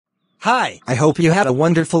Hi, I hope you had a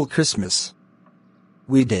wonderful Christmas.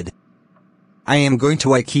 We did. I am going to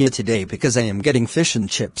IKEA today because I am getting fish and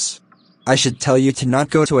chips. I should tell you to not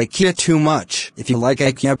go to IKEA too much if you like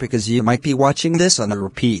IKEA because you might be watching this on a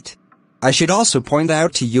repeat. I should also point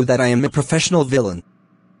out to you that I am a professional villain.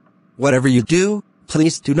 Whatever you do,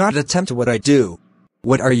 please do not attempt what I do.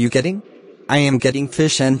 What are you getting? I am getting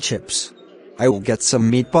fish and chips. I will get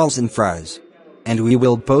some meatballs and fries. And we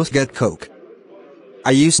will both get Coke.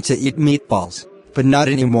 I used to eat meatballs, but not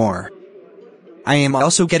anymore. I am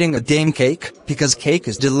also getting a dame cake, because cake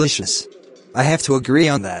is delicious. I have to agree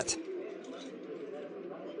on that.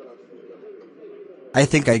 I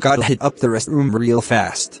think I gotta hit up the restroom real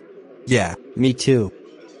fast. Yeah, me too.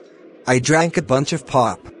 I drank a bunch of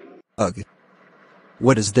pop. Ugh.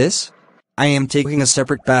 What is this? I am taking a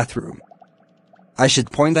separate bathroom. I should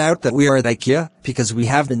point out that we are at IKEA, because we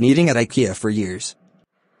have been eating at IKEA for years.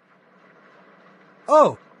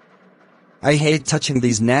 Oh! I hate touching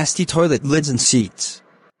these nasty toilet lids and seats.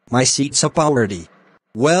 My seat's up already.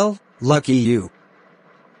 Well, lucky you.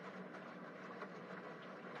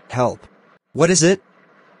 Help. What is it?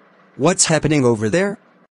 What's happening over there?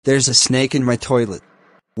 There's a snake in my toilet.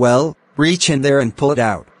 Well, reach in there and pull it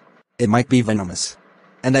out. It might be venomous.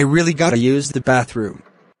 And I really gotta use the bathroom.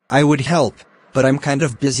 I would help, but I'm kind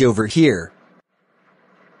of busy over here.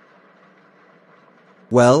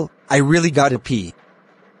 Well, I really gotta pee.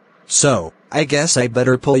 So, I guess I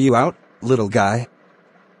better pull you out, little guy.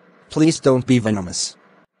 Please don't be venomous.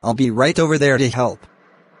 I'll be right over there to help.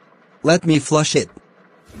 Let me flush it.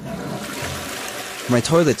 My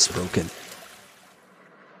toilet's broken.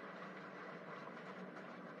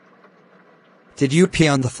 Did you pee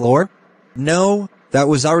on the floor? No, that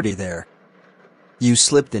was already there. You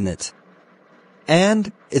slipped in it.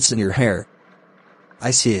 And, it's in your hair.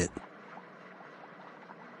 I see it.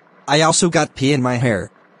 I also got pee in my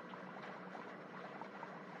hair.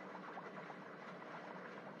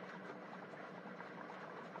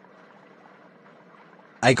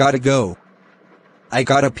 I gotta go. I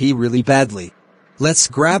gotta pee really badly. Let's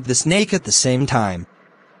grab the snake at the same time.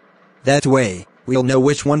 That way, we'll know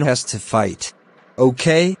which one has to fight.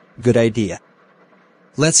 Okay, good idea.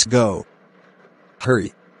 Let's go.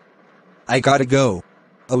 Hurry. I gotta go.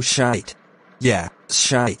 Oh shite. Yeah,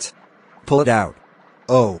 shite. Pull it out.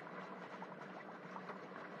 Oh.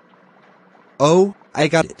 Oh, I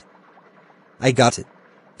got it. I got it.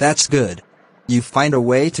 That's good. You find a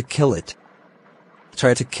way to kill it.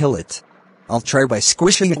 Try to kill it. I'll try by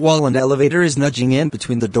squishing it while an elevator is nudging in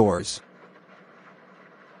between the doors.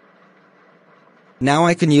 Now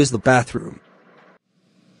I can use the bathroom.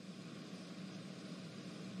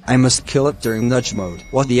 I must kill it during nudge mode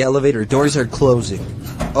while the elevator doors are closing.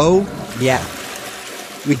 Oh, yeah.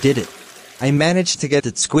 We did it. I managed to get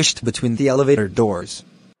it squished between the elevator doors.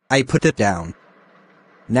 I put it down.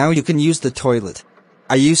 Now you can use the toilet.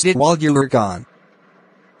 I used it while you were gone.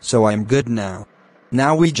 So I'm good now.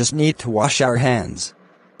 Now we just need to wash our hands.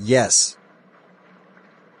 Yes.